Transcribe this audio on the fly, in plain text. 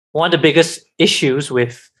one of the biggest issues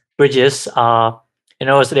with bridges are,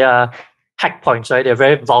 is they are hack points, right? They're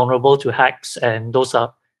very vulnerable to hacks, and those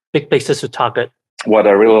are big places to target. What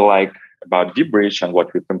I really like about deBridge and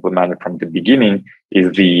what we've implemented from the beginning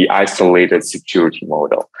is the isolated security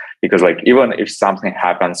model. Because like even if something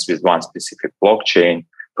happens with one specific blockchain,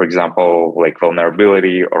 for example, like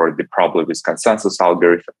vulnerability or the problem with consensus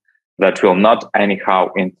algorithm, that will not anyhow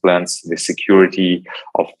influence the security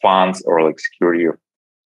of funds or like security of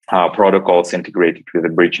protocols integrated with the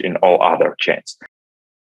bridge in all other chains.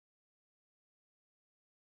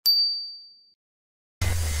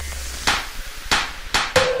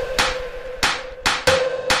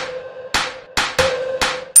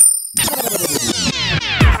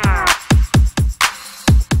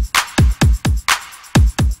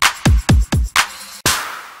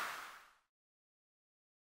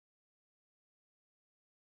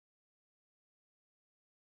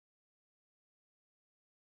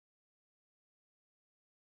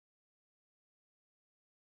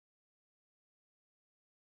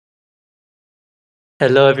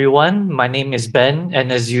 Hello, everyone. My name is Ben,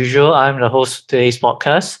 and as usual, I'm the host of today's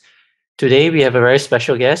podcast. Today, we have a very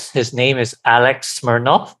special guest. His name is Alex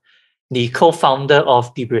Smirnov, the co-founder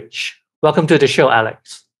of deBridge. Welcome to the show,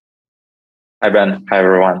 Alex. Hi, Ben. Hi,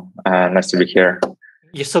 everyone. Nice to be here.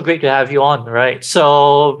 It's so great to have you on, right?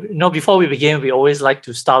 So, before we begin, we always like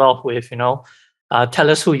to start off with, tell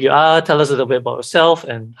us who you are, tell us a little bit about yourself,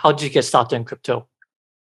 and how did you get started in crypto?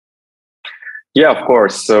 Yeah, of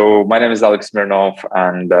course. So my name is Alex Smirnov,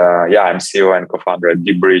 and I'm CEO and co-founder at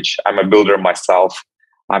deBridge. I'm a builder myself.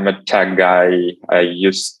 I'm a tech guy. I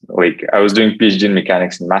was doing PhD in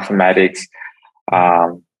mechanics and mathematics.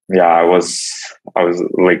 I was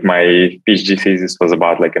like, my PhD thesis was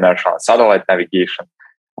about like inertial and satellite navigation.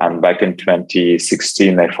 And back in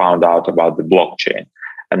 2016, I found out about the blockchain.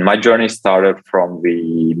 And my journey started from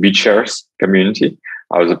the BitShares community.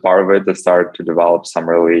 I was a part of it. I started to develop some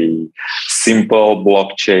really simple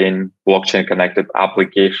blockchain connected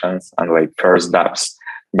applications and like first dApps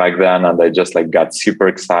back then. And I just like got super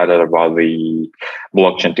excited about the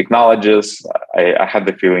blockchain technologies. I had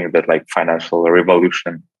the feeling that like financial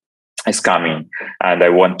revolution is coming and I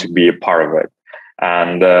want to be a part of it.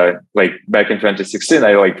 And like back in 2016,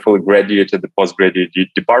 I like fully graduated the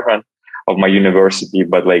postgraduate department of my university,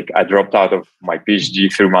 but like I dropped out of my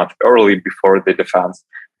PhD 3 months early before the defense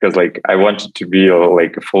because like I wanted to be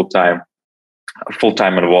like a full-time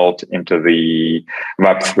involved into the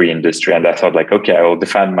Web3 industry. And I thought like, okay, I will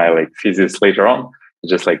defend my like thesis later on.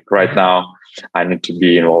 Just like right now, I need to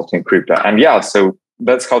be involved in crypto. And so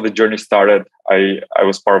that's how the journey started. I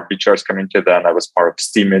was part of BitShares community, then I was part of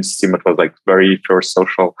Steemit. Steemit was like very first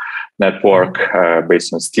social network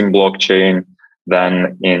based on Steem blockchain.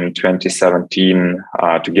 Then in 2017,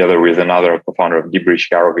 together with another co-founder of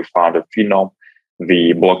deBridge, we founded Phenom,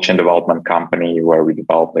 the blockchain development company where we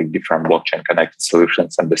developed like different blockchain connected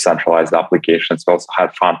solutions and decentralized applications. We also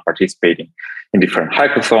had fun participating in different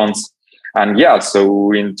hackathons. And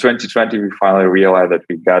so in 2020, we finally realized that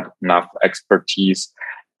we got enough expertise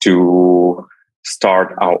to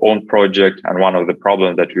start our own project. And one of the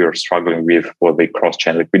problems that we were struggling with was the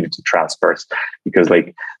cross-chain liquidity transfers, because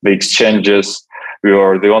like the exchanges, we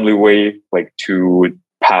were the only way like to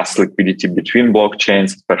pass liquidity between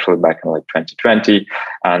blockchains, especially back in like 2020.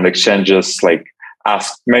 And exchanges like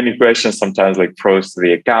asked many questions, sometimes like froze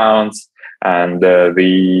the accounts, and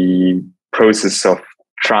the process of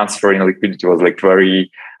transferring liquidity was like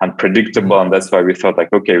very unpredictable. And that's why we thought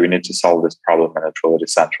like, okay, we need to solve this problem in a truly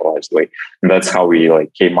decentralized way. And that's how we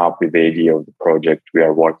like came up with the idea of the project we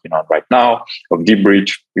are working on right now of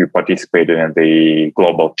deBridge. We participated in the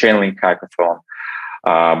global Chainlink hackathon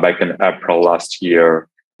back in April last year.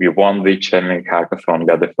 We won the Chainlink hackathon,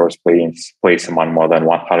 got the first place among more than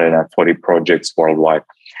 140 projects worldwide.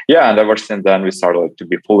 And ever since then, we started like, to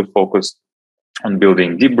be fully focused on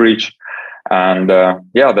building deBridge. And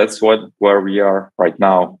that's where we are right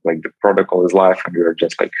now. Like the protocol is live, and we are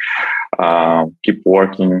just like keep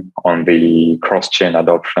working on the cross-chain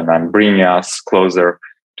adoption and bringing us closer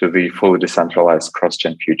to the fully decentralized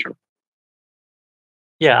cross-chain future.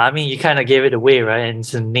 Yeah, I mean, you kind of gave it away, right? And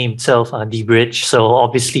it's the name itself, deBridge. So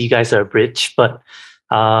obviously, you guys are a bridge, but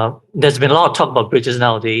there's been a lot of talk about bridges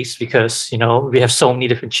nowadays because we have so many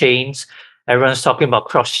different chains. Everyone's talking about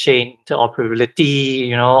cross-chain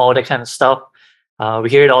interoperability, all that kind of stuff. We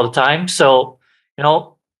hear it all the time. So,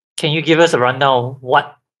 can you give us a rundown of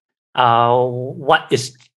what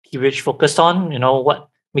is deBridge focused on? What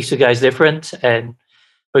makes you guys different? And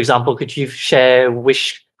for example, could you share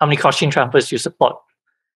how many cross-chain transfers you support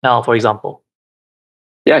now, for example?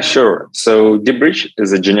 Yeah, sure. So deBridge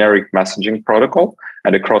is a generic messaging protocol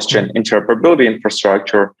and a cross-chain interoperability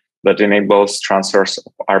infrastructure that enables transfers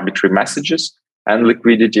of arbitrary messages and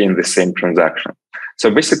liquidity in the same transaction. So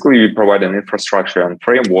basically, we provide an infrastructure and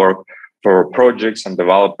framework for projects and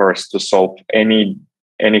developers to solve any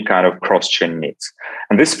kind of cross-chain needs.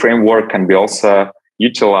 And this framework can be also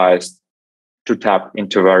utilized to tap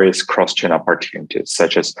into various cross-chain opportunities,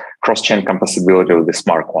 such as cross-chain compatibility with the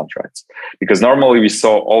smart contracts. Because normally we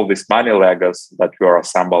saw all these money ledgers that were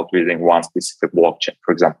assembled using one specific blockchain,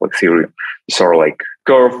 for example, Ethereum. We saw like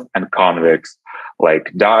Curve and Convex,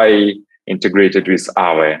 like DAI integrated with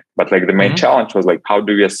Aave. But like the main challenge was like, how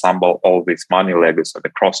do we assemble all these money ledgers on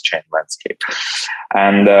the cross-chain landscape?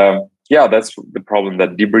 And that's the problem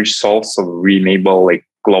that deBridge solves. So we enable like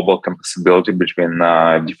global compatibility between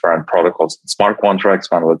different protocols and smart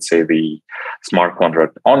contracts. When let's say the smart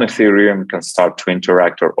contract on Ethereum can start to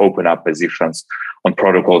interact or open up positions on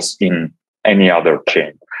protocols in any other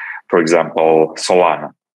chain, for example,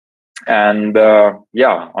 Solana. And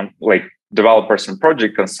on like developers and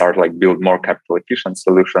projects can start like build more capital efficient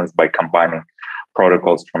solutions by combining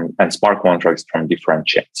protocols and smart contracts from different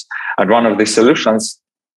chains. And one of the solutions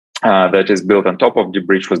that is built on top of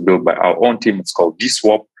deBridge was built by our own team. It's called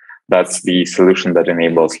DSwap. That's the solution that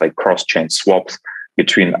enables like cross-chain swaps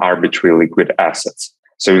between arbitrary liquid assets.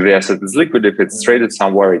 So if the asset is liquid, if it's traded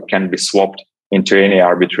somewhere, it can be swapped into any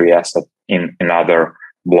arbitrary asset in another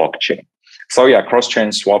blockchain. So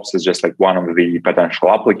cross-chain swaps is just like one of the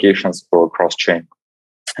potential applications for cross-chain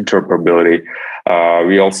interoperability.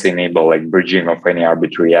 We also enable like bridging of any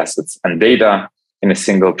arbitrary assets and data in a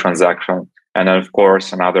single transaction. And then, of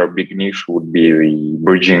course, another big niche would be the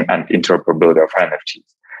bridging and interoperability of NFTs,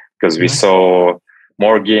 because we saw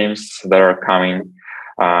more games that are coming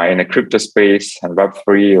in a crypto space and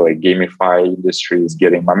Web3, like gamified industry is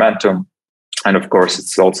getting momentum. And of course,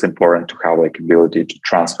 it's also important to have like ability to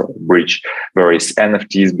transfer, bridge various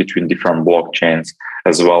NFTs between different blockchains,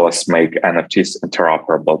 as well as make NFTs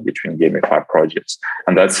interoperable between gamified projects.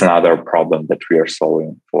 And that's another problem that we are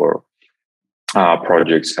solving for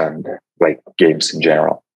projects and like games in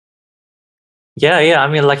general. Yeah. I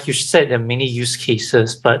mean, like you said, there are many use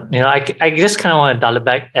cases, but I just kind of want to dial it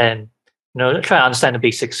back and try to understand the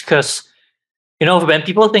basics. Because when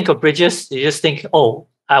people think of bridges, they just think, oh,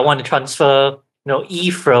 I want to transfer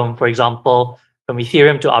E from, for example, from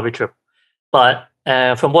Ethereum to Arbitrum. But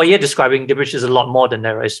from what you're describing, deBridge is a lot more than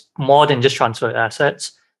that. Right? It's more than just transfer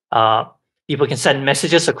assets. People can send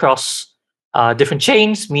messages across different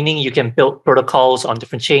chains, meaning you can build protocols on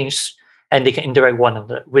different chains and they can interact one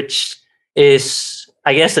another, which is,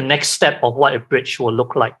 I guess, the next step of what a bridge will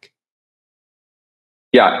look like.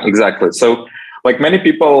 Yeah, exactly. So like many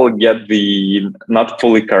people get the not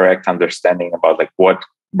fully correct understanding about like what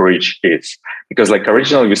bridge is, because like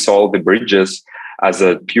originally we saw the bridges as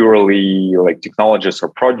a purely like technologies or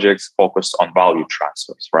projects focused on value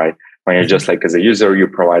transfers, right? When you're just like as a user, you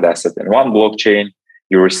provide asset in one blockchain,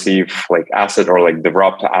 you receive like asset or like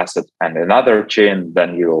developed asset and another chain,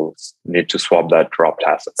 then you'll need to swap that dropped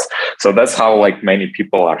assets. So that's how like many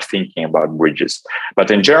people are thinking about bridges.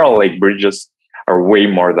 But in general, like bridges are way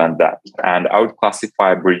more than that. And I would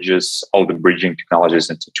classify bridges, all the bridging technologies,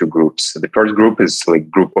 into two groups. The first group is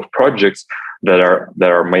like group of projects that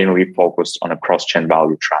are mainly focused on a cross-chain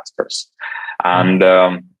value transfers. And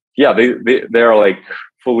they are like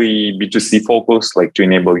fully B2C focused, like to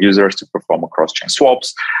enable users to perform cross-chain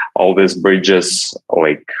swaps. All these bridges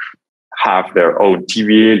like have their own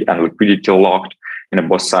TVL and liquidity locked in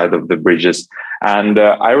both sides of the bridges. And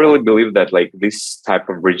I really believe that like this type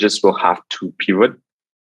of bridges will have to pivot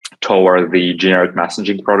toward the generic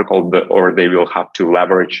messaging protocol, or they will have to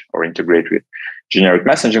leverage or integrate with generic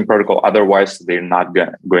messaging protocol. Otherwise, they're not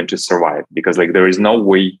going to survive, because like there is no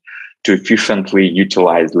way to efficiently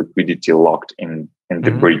utilize liquidity locked in the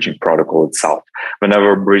bridging protocol itself.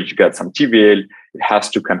 Whenever a bridge gets some TVL, it has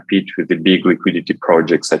to compete with the big liquidity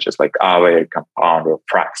projects such as like Aave, Compound, or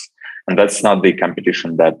Frax. And that's not the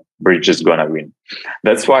competition that bridge is gonna win.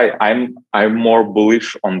 That's why I'm more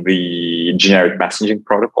bullish on the generic messaging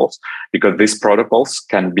protocols, because these protocols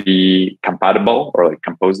can be compatible or like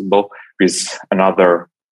composable with other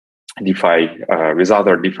DeFi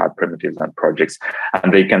primitives and projects,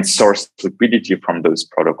 and they can source liquidity from those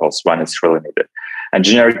protocols when it's really needed. And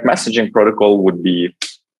generic messaging protocol would be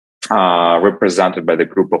represented by the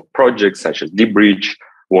group of projects such as deBridge,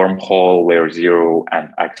 Wormhole, Layer 0, and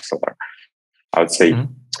Axelar. I would say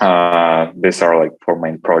these are like four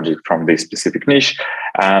main projects from this specific niche.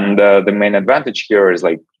 And the main advantage here is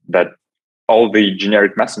like that all the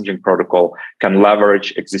generic messaging protocol can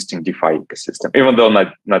leverage existing DeFi ecosystem, even though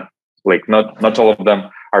not all of them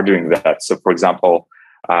are doing that. So for example,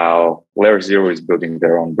 Layer 0 is building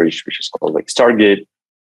their own bridge, which is called like Stargate,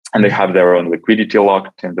 and they have their own liquidity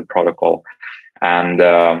locked in the protocol. And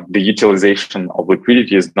the utilization of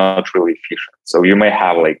liquidity is not really efficient. So you may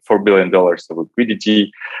have like $4 billion of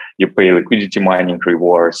liquidity, you pay liquidity mining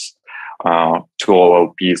rewards to all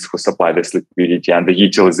LPs who supply this liquidity, and the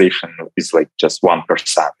utilization is like just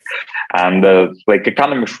 1%. And like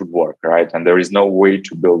economy should work, right? And there is no way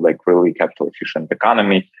to build like really capital efficient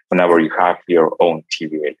economy whenever you have your own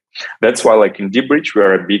TVA. That's why like in deBridge, we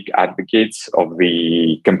are big advocates of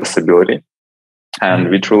the composability. And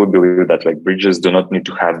we truly believe that like bridges do not need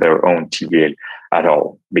to have their own TVA at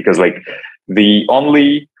all, because like the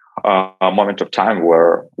only moment of time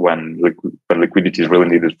when liquidity is really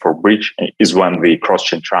needed for bridge is when the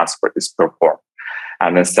cross-chain transfer is performed.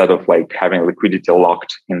 And instead of like having liquidity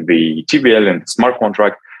locked in the TVL and the smart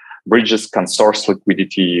contract, bridges can source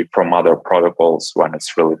liquidity from other protocols when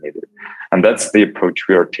it's really needed. And that's the approach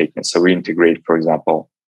we are taking. So we integrate, for example,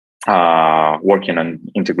 working on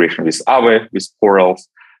integration with Aave, with portals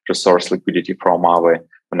to source liquidity from Aave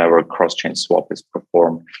whenever cross-chain swap is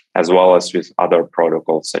performed, as well as with other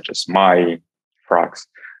protocols such as Mai, Frax,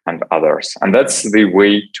 and others. And that's the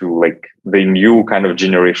way to like the new kind of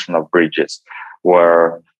generation of bridges,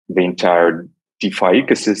 where the entire DeFi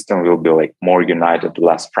ecosystem will be like more united,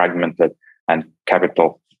 less fragmented, and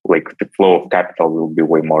capital, like the flow of capital will be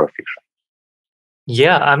way more efficient.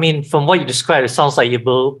 Yeah, I mean, from what you described, it sounds like you're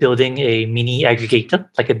building a mini aggregator,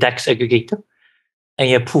 like a DEX aggregator, and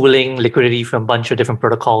you're pooling liquidity from a bunch of different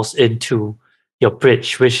protocols into your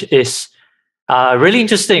bridge, which is really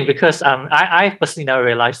interesting because I personally never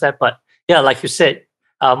realized that. But yeah, like you said,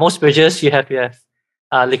 most bridges, you have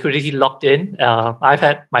liquidity locked in. I've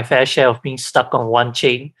had my fair share of being stuck on one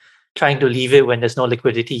chain, trying to leave it when there's no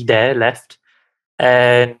liquidity there left.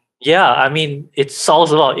 And yeah, I mean, it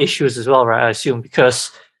solves a lot of issues as well, right? I assume,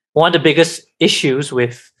 because one of the biggest issues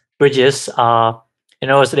with bridges are,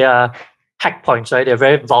 is they are hack points, right? They're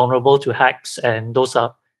very vulnerable to hacks, and those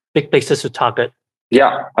are big places to target.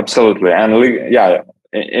 Yeah, absolutely. And yeah,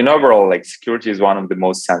 in overall, like security is one of the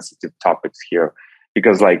most sensitive topics here,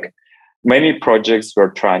 because like many projects were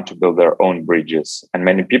trying to build their own bridges, and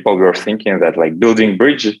many people were thinking that like building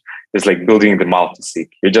bridge is like building the multi-sig.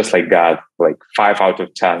 You just like got like 5 out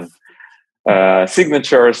of 10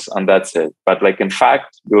 signatures and that's it. But like in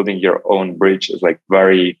fact, building your own bridge is like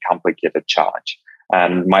very complicated challenge.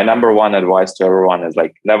 And my number one advice to everyone is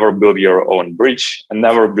like never build your own bridge and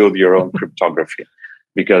never build your own cryptography,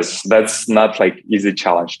 because that's not like easy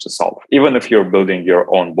challenge to solve. Even if you're building your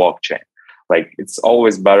own blockchain, like it's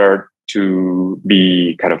always better to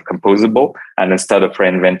be kind of composable, and instead of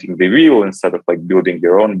reinventing the wheel, instead of like building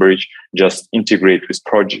your own bridge, just integrate with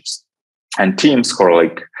projects and teams who are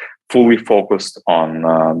like fully focused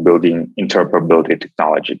on building interoperability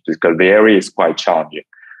technology, because the area is quite challenging.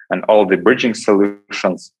 And all the bridging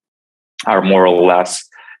solutions are more or less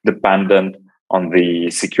dependent on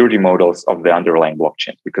the security models of the underlying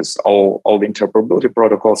blockchain, because all the interoperability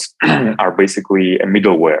protocols are basically a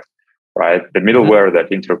middleware, right? The middleware that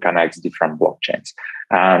interconnects different blockchains.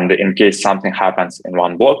 And in case something happens in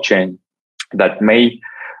one blockchain, that may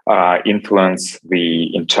influence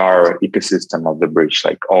the entire ecosystem of the bridge,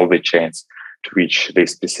 like all the chains to which the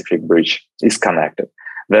specific bridge is connected.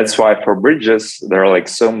 That's why for bridges, there are like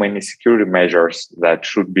so many security measures that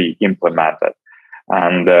should be implemented.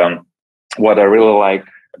 And what I really like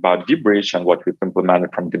about deBridge and what we've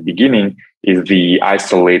implemented from the beginning is the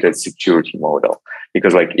isolated security model.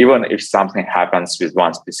 Because like even if something happens with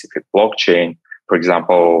one specific blockchain, for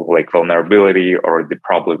example, like vulnerability or the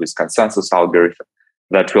problem with consensus algorithm,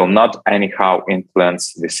 that will not anyhow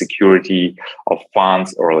influence the security of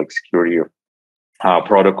funds or like security of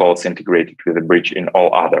protocols integrated with the bridge in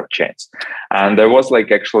all other chains. And there was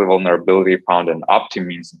like actually vulnerability found in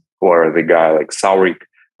Optimism, where the guy like Saurik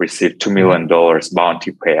received $2 million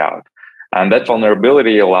bounty payout. And that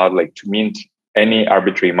vulnerability allowed like to mint any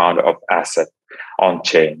arbitrary amount of asset on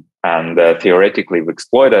chain. And theoretically, if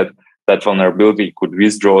exploited, that vulnerability could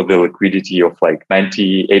withdraw the liquidity of like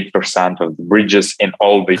 98% of the bridges in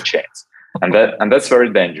all the chains. And that's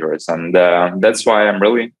very dangerous. And that's why I'm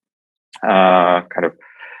really kind of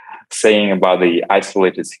saying about the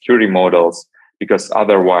isolated security models, because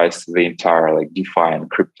otherwise the entire like DeFi and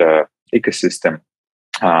crypto ecosystem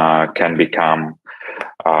can become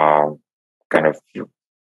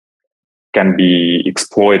can be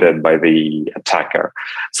exploited by the attacker.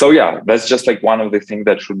 So yeah, that's just like one of the things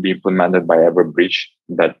that should be implemented by every bridge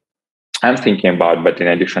that I'm thinking about. But in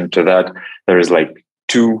addition to that, there is like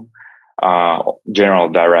two general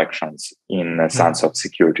directions in a sense of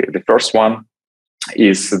security. The first one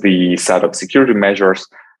is the set of security measures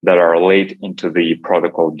that are laid into the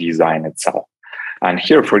protocol design itself. And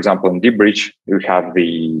here, for example, in deBridge, we have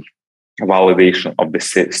the validation of the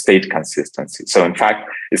state consistency. So in fact,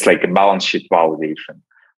 it's like a balance sheet validation.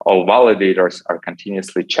 All validators are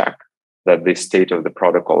continuously check that the state of the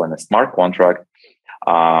protocol in a smart contract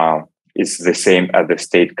is the same as the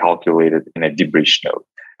state calculated in a deBridge node.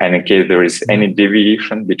 And in case there is any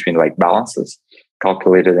deviation between like balances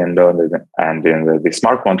calculated in the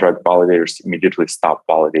smart contract, validators immediately stop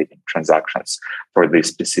validating transactions for this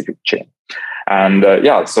specific chain. And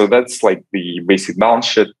so that's like the basic balance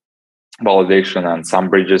sheet validation, and some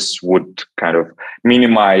bridges would kind of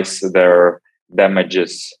minimize their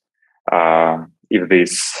damages if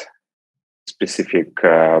these specific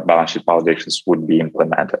balance sheet validations would be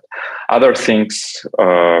implemented. Other things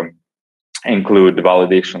include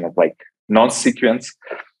validation of like non-sequence.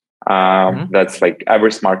 That's like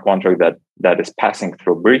every smart contract that is passing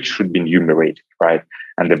through a bridge should be enumerated, right?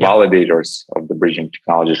 And the validators of the bridging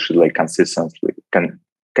technology should like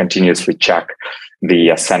continuously check the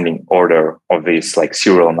ascending order of these like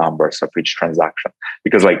serial numbers of each transaction.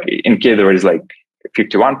 Because like in case there is like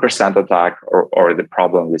 51% attack or the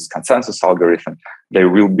problem with consensus algorithm, there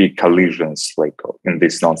will be collisions like in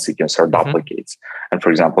this non-sequence or duplicates. And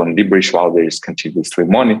for example, in deBridge, validators continuously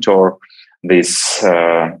monitor this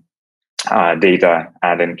data,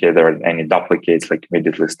 and in case there are any duplicates, like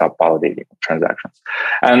immediately stop validating transactions.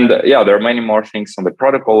 And there are many more things on the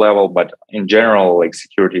protocol level, but in general, like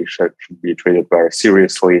security should be treated very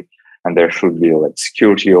seriously, and there should be like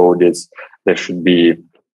security audits. There should be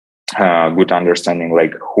good understanding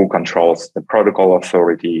like who controls the protocol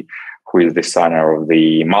authority, who is the signer of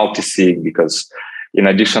the multi-sig, because in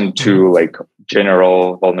addition to like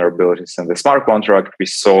general vulnerabilities in the smart contract, we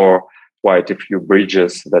saw quite a few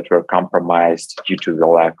bridges that were compromised due to the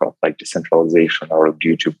lack of like decentralization or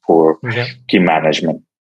due to poor key management.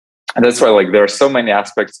 And that's why like there are so many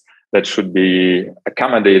aspects that should be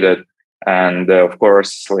accommodated. And of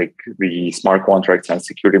course, like the smart contracts and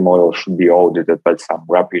security model should be audited by some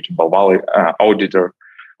reputable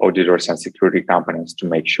auditors and security companies to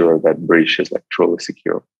make sure that bridge is like truly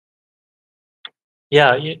secure.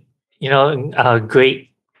 Yeah, great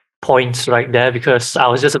points right there, because I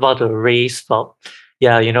was just about to raise about,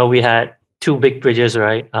 we had two big bridges,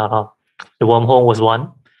 right? The Wormhole was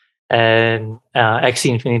one, and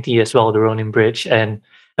Axie Infinity as well, the Ronin bridge. And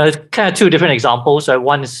it's kind of two different examples.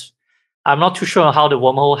 One is, I'm not too sure how the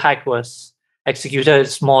Wormhole hack was executed.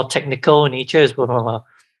 It's more technical in nature, it's from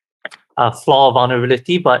a flaw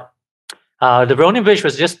vulnerability, but the Ronin bridge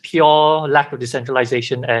was just pure lack of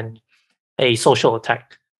decentralization and a social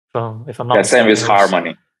attack, from, if I'm not mistaken. Same with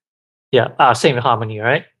Harmony. Same with Harmony,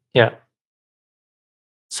 right? Yeah.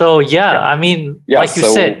 So I mean, like you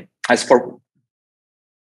said, as for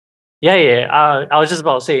I was just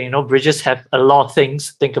about to say, bridges have a lot of things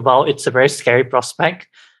to think about. It's a very scary prospect.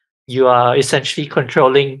 You are essentially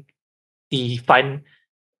controlling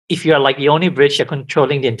if you are like the only bridge, you're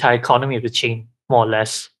controlling the entire economy of the chain, more or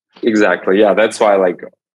less. Exactly. Yeah, that's why like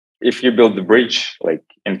if you build the bridge, like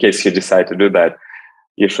in case you decide to do that,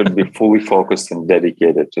 you should be fully focused and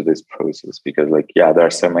dedicated to this process, because like, there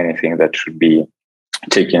are so many things that should be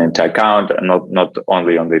taken into account, and not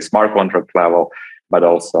only on the smart contract level, but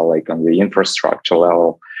also like on the infrastructure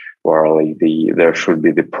level, where like there should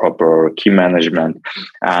be the proper key management.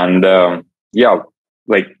 And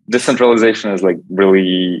like decentralization is like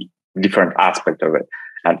really different aspect of it.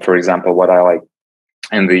 And for example, what I like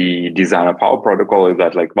in the design of our protocol is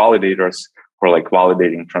that like validators who are like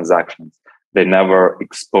validating transactions, they never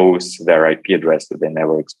expose their IP address, they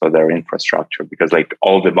never expose their infrastructure, because like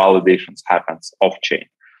all the validations happens off chain.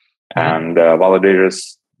 And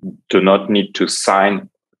validators do not need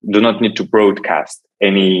to broadcast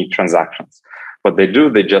any transactions. What they do,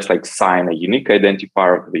 they just like sign a unique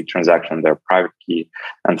identifier of the transaction, their private key,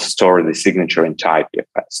 and store the signature into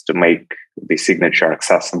IPFS to make the signature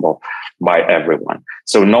accessible by everyone.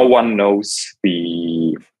 So no one knows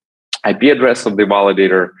the IP address of the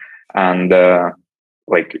validator, and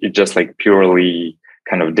like it just like purely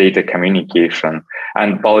kind of data communication.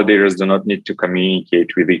 And validators do not need to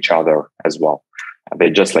communicate with each other as well. They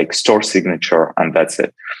just like store signature, and that's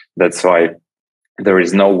it. That's why there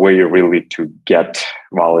is no way really to get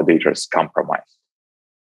validators compromised.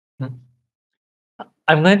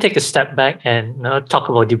 I'm going to take a step back and talk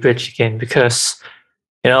about deBridge again, because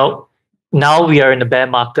now we are in the bear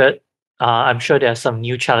market. I'm sure there are some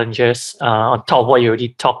new challenges on top of what you already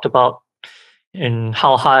talked about, and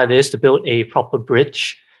how hard it is to build a proper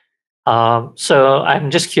bridge. So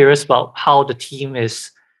I'm just curious about how the team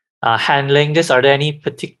is handling this? Are there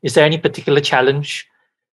is there any particular challenge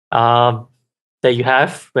that you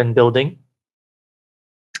have when building?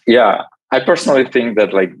 Yeah, I personally think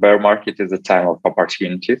that like bear market is a time of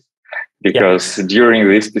opportunities, because during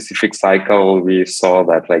this specific cycle, we saw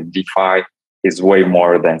that like DeFi is way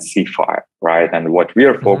more than CeFi, right? And what we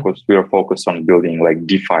are focused on building like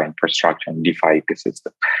DeFi infrastructure and DeFi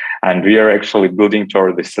ecosystem. And we are actually building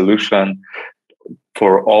toward the solution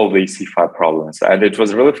for all the CeFi problems. And it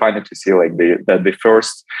was really funny to see like that the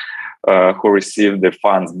first who received the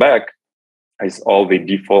funds back is all the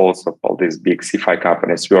defaults of all these big CeFi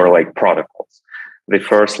companies who are like protocols. The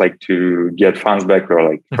first like to get funds back were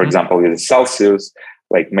like, for example, with Celsius,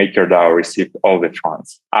 like MakerDAO received all the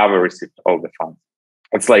funds. Aave received all the funds.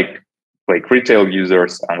 It's like retail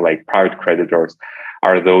users and like private creditors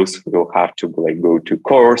are those who will have to like go to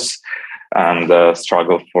course and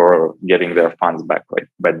struggle for getting their funds back.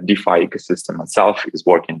 But DeFi ecosystem itself is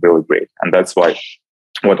working really great, and that's why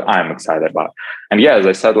what I'm excited about. And yeah, as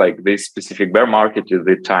I said, like this specific bear market is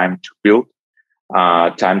the time to build,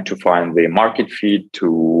 time to find the market fit,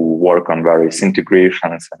 to work on various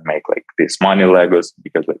integrations and make like these money Legos,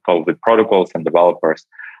 because like all the protocols and developers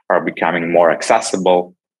are becoming more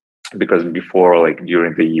accessible. Because before, like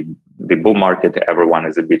during the bull market, everyone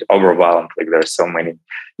is a bit overwhelmed. Like there are so many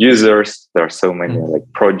users, there are so many like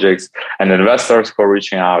projects and investors who are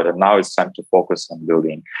reaching out, and now it's time to focus on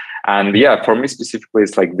building. And yeah, for me specifically,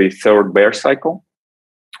 it's like the third bear cycle,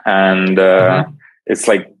 and it's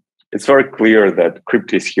like it's very clear that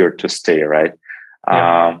crypto is here to stay, right?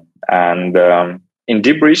 In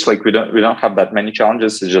deBridge, like we don't have that many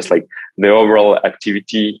challenges. It's just like the overall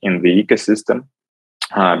activity in the ecosystem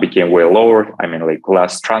became way lower. I mean, like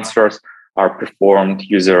less transfers are performed,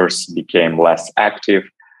 users became less active.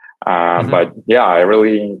 But yeah, I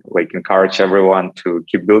really like encourage everyone to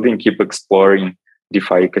keep building, keep exploring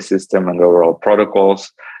DeFi ecosystem and overall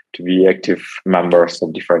protocols, to be active members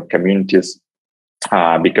of different communities,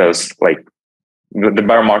 because like the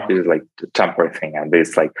bear market is like a temporary thing, and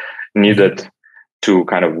it's like needed to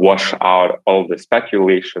kind of wash out all the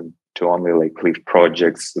speculation to only like leave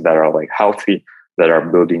projects that are like healthy, that are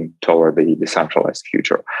building toward the decentralized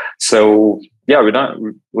future. So yeah, we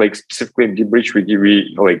don't like specifically in deBridge,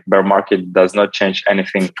 we like bear market does not change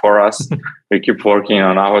anything for us. We keep working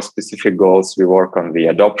on our specific goals. We work on the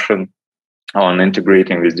adoption, on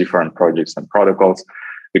integrating with different projects and protocols,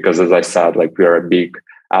 because as I said, like we are big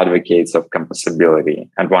advocates of composability.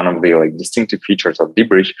 And one of the like distinctive features of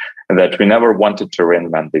deBridge is that we never wanted to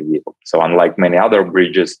reinvent the wheel. So unlike many other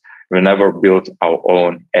bridges, we never built our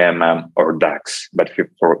own AMM or DEX, but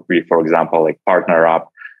we, for example, like partner up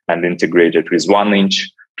and integrated with 1inch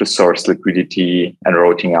to source liquidity and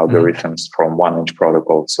routing algorithms from 1inch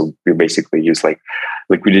protocol. So we basically use like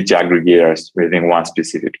liquidity aggregators within one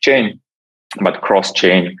specific chain, but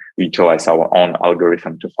cross-chain, we utilize our own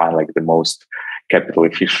algorithm to find like the most capital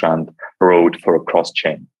efficient route for a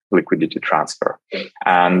cross-chain liquidity transfer.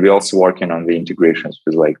 And we're also working on the integrations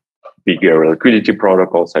with like bigger liquidity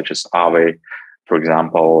protocols such as Aave. For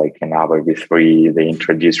example, like in Aave v3, they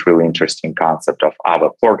introduced really interesting concept of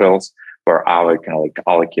Aave portals, where Aave can like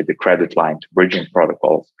allocate the credit line to bridging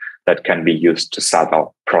protocols that can be used to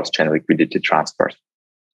settle cross-chain liquidity transfers.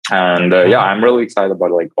 And yeah, I'm really excited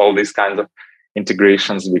about like all these kinds of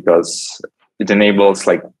integrations, because it enables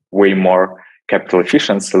like way more capital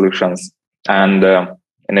efficient solutions and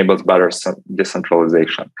enables better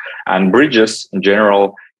decentralization. And bridges in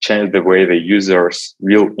general change the way the users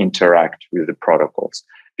will interact with the protocols.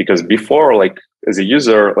 Because before, like as a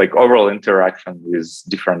user, like overall interaction with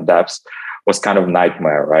different dApps was kind of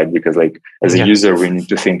nightmare, right? Because like as a user, we need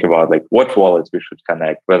to think about like what wallets we should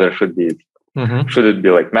connect, whether it should be should it be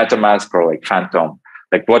like MetaMask or like Phantom,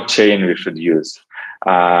 like what chain we should use.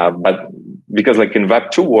 But because like in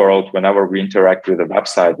Web2 world, whenever we interact with a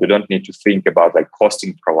website, we don't need to think about like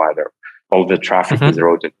hosting provider. All the traffic is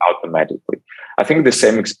routed automatically. I think the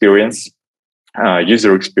same experience,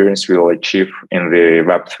 user experience, will achieve in the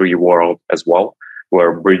Web3 world as well,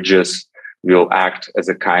 where bridges will act as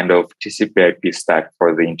a kind of TCP/IP stack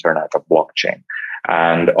for the Internet of Blockchain.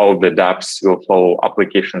 And all the dApps will follow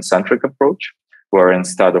application-centric approach, where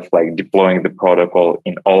instead of like deploying the protocol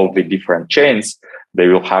in all the different chains, they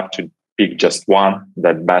will have to pick just one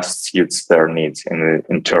that best suits their needs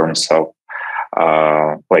in terms of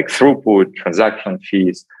like throughput, transaction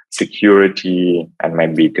fees, security, and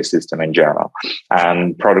maybe ecosystem in general.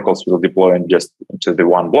 And protocols will deploy just into the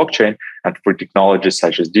one blockchain. And for technologies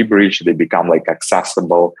such as deBridge, they become like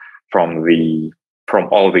accessible from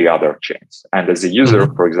all the other chains. And as a user,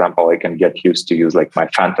 for example, I can get used to use like my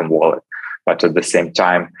Phantom wallet But at the same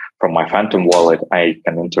time, from my Phantom wallet, I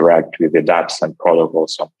can interact with the dApps and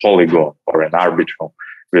protocols on Polygon or an Arbitrum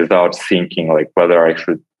without thinking like whether I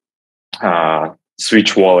should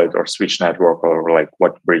switch wallet or switch network or like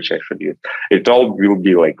what bridge I should use. It all will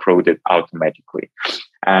be like routed automatically.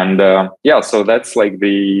 And so that's like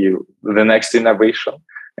the next innovation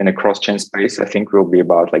in a cross-chain space. I think will be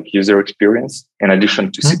about like user experience in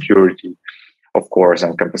addition to security, of course,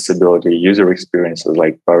 and composability. User experience is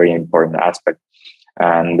like very important aspect.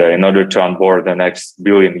 And in order to onboard the next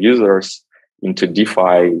billion users into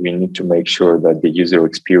DeFi, we need to make sure that the user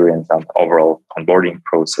experience and overall onboarding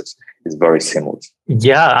process is very seamless.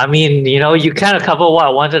 Yeah, I mean, you kind of cover what I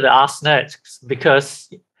wanted to ask next, because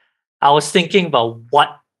I was thinking about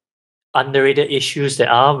what underrated issues there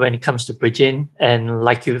are when it comes to bridging. And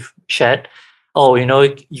like you've shared,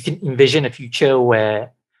 you can envision a future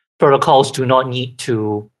where protocols do not need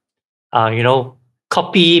to,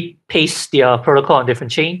 copy, paste their protocol on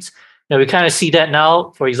different chains. Now, we kind of see that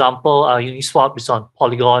now. For example, Uniswap is on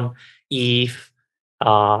Polygon, ETH,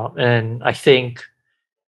 and I think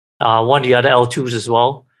one of the other L2s as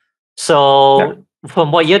well. So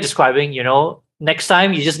from what you're describing, next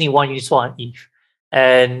time you just need one Uniswap on ETH.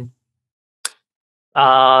 And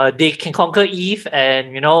they can conquer ETH,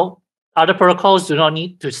 and other protocols do not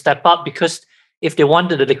need to step up, because if they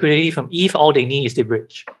wanted the liquidity from ETH, all they need is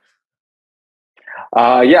deBridge.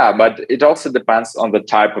 But it also depends on the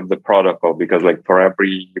type of the protocol, because like for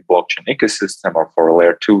every blockchain ecosystem or for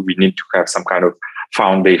layer 2, we need to have some kind of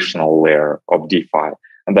foundational layer of DeFi.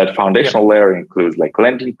 And that foundational layer includes like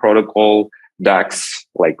lending protocol, DAX,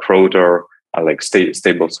 like Rotor, and like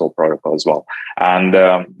stable SOL protocol as well. And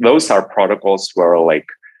those are protocols where like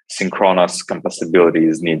synchronous composability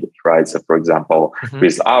is needed, right? So for example,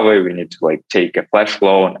 with Aave, we need to like take a flash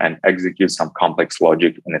loan and execute some complex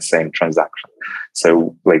logic in the same transaction.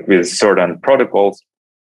 So like with certain protocols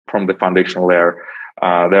from the foundation layer,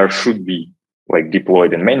 there should be like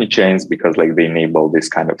deployed in many chains because like they enable this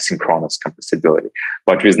kind of synchronous composability.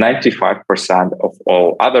 But with 95% of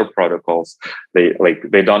all other protocols, they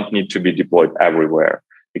don't need to be deployed everywhere,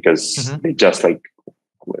 because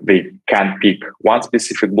they can pick one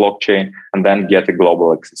specific blockchain and then get a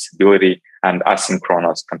global accessibility and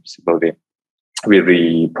asynchronous composability with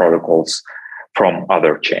the protocols from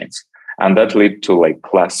other chains. And that leads to like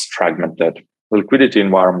less fragmented liquidity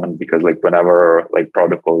environment, because like whenever like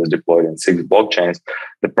protocol is deployed in 6 blockchains,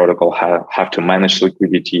 the protocol have to manage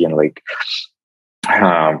liquidity and like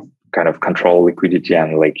kind of control liquidity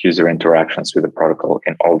and like user interactions with the protocol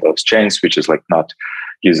in all those chains, which is like not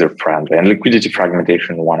user friendly. And liquidity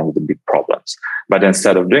fragmentation is one of the big problems. But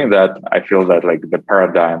instead of doing that, I feel that like the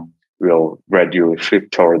paradigm will gradually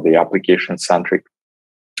shift toward the application centric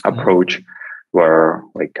approach, where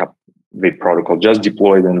like the protocol just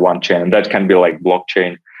deployed in one chain. And that can be like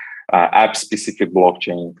blockchain, app-specific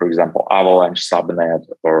blockchain, for example, Avalanche subnet,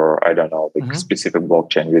 or I don't know, like specific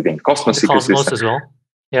blockchain within Cosmos ecosystem. Cosmos as well.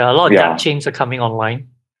 Yeah, a lot of dApp chains are coming online.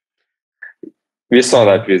 We saw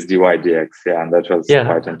that with DYDX, and that was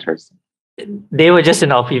quite interesting. They were just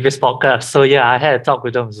in our previous podcast, so I had a talk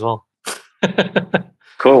with them as well.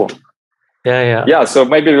 Cool. Yeah. So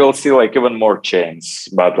maybe we'll see like even more chains,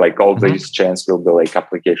 but like all these chains will be like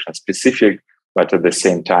application specific, but at the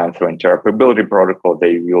same time through interoperability protocol,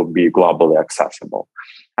 they will be globally accessible.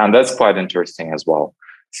 And that's quite interesting as well.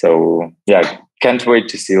 So can't wait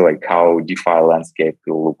to see like how DeFi landscape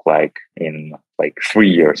will look like in like 3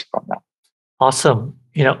 years from now. Awesome.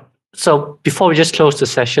 So before we just close the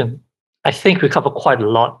session, I think we covered quite a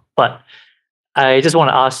lot, but I just want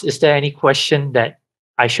to ask, is there any question that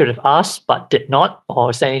I should have asked but did not,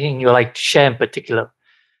 or is there anything you would like to share in particular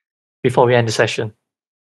before we end the session?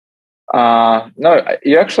 No,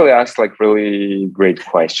 you actually asked like really great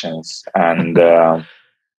questions, and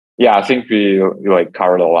I think we like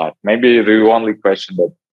covered a lot. Maybe the only question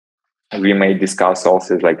that we may discuss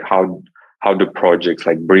also is like how do projects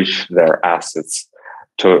like bridge their assets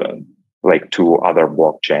to other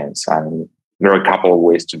blockchains, and there are a couple of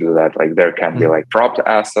ways to do that. Like there can be like dropped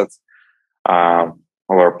assets,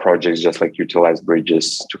 or projects just like utilize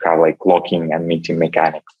bridges to have like locking and minting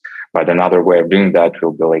mechanics. But another way of doing that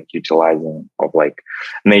will be like utilizing of like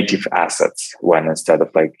native assets, when instead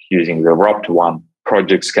of like using the wrapped one,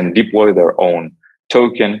 projects can deploy their own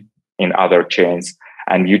token in other chains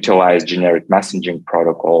and utilize generic messaging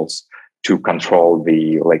protocols to control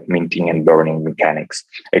the like minting and burning mechanics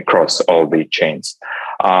across all the chains.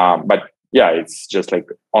 But it's just like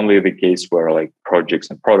only the case where like projects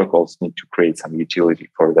and protocols need to create some utility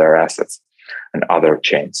for their assets and other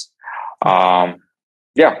chains.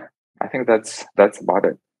 I think that's about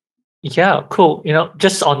it. Yeah, cool.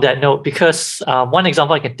 Just on that note, because one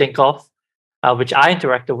example I can think of, which I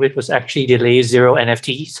interacted with, was actually the Layer Zero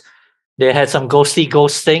NFTs. They had some ghostly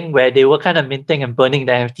ghost thing where they were kind of minting and burning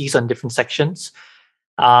the NFTs on different sections.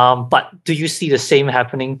 But do you see the same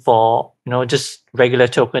happening for just regular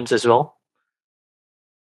tokens as well,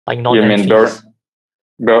 like non You mean NFTs?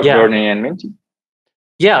 Yeah, burning and minting?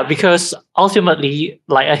 yeah, because ultimately,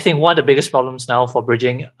 like I think one of the biggest problems now for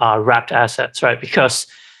bridging are wrapped assets, right? Because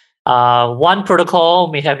one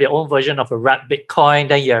protocol may have their own version of a wrapped Bitcoin,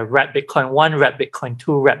 then you have wrapped Bitcoin 1, wrapped Bitcoin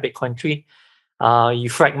 2, wrapped Bitcoin 3. You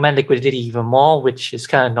fragment liquidity even more, which is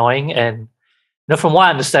kind of annoying. And from what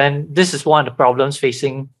I understand, this is one of the problems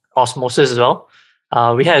facing Osmosis as well.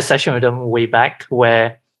 We had a session with them way back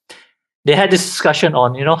where they had this discussion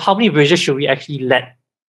on, how many bridges should we actually let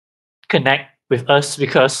connect with us?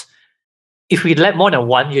 Because if we let more than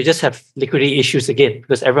one, you just have liquidity issues again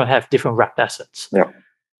because everyone have different wrapped assets.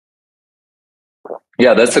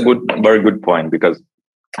 Yeah, that's a very good point, because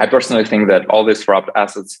I personally think that all these wrapped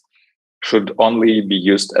assets should only be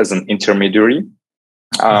used as an intermediary,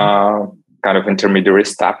 kind of intermediary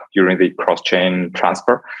step during the cross-chain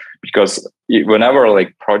transfer, because whenever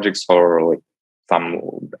like projects or like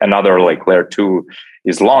another like layer 2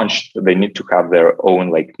 is launched, they need to have their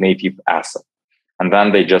own like native asset, and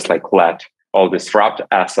then they just like let all these wrapped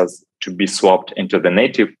assets to be swapped into the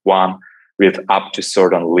native one with up to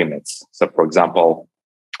certain limits. So for example,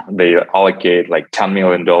 they allocate like $10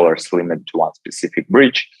 million limit to one specific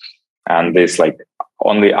bridge, and this like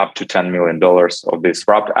only up to $10 million of these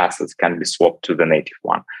wrapped assets can be swapped to the native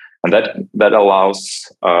one. And that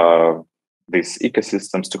allows these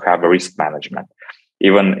ecosystems to have a risk management.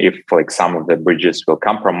 Even if like some of the bridges will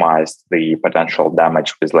compromise, the potential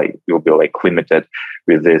damage will be like limited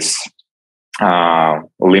with this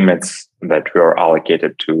limits that were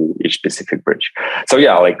allocated to each specific bridge. So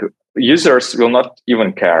yeah, like users will not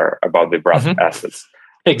even care about the wrapped assets.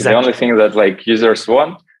 Exactly. The only thing that like users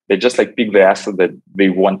want, they just like pick the asset that they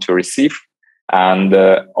want to receive, and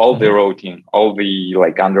all the routing, all the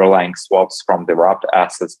like underlying swaps from the wrapped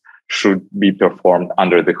assets should be performed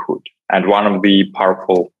under the hood. And one of the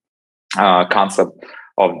powerful concept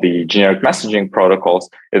of the generic messaging protocols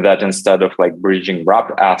is that instead of like bridging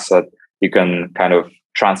wrapped asset, you can kind of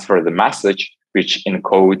transfer the message, which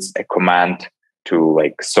encodes a command to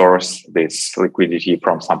like source this liquidity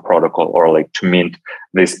from some protocol, or like to mint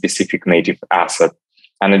this specific native asset.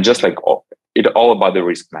 And it's just like it all about the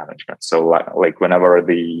risk management. So like whenever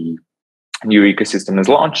the new ecosystem is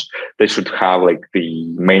launched, they should have like the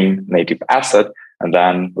main native asset, and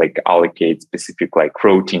then like allocate specific like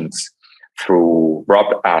routines through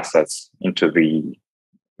wrapped assets into the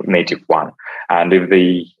native one. And if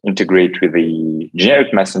they integrate with the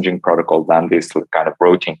generic messaging protocol, then this kind of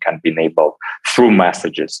routing can be enabled through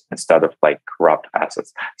messages instead of like wrapped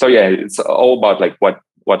assets. So yeah, it's all about like what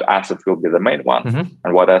asset will be the main one,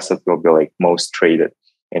 and what asset will be like most traded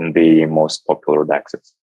in the most popular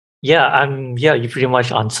dexes. Yeah, you pretty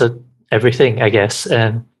much answered everything, I guess.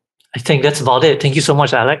 And I think that's about it. Thank you so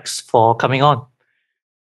much, Alex, for coming on.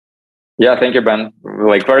 Yeah, thank you, Ben.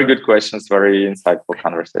 Like very good questions, very insightful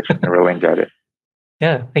conversation. I really enjoyed it.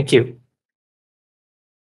 Yeah, thank you.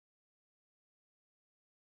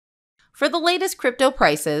 For the latest crypto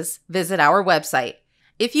prices, visit our website.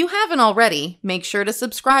 If you haven't already, make sure to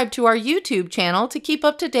subscribe to our YouTube channel to keep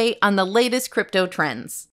up to date on the latest crypto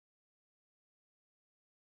trends.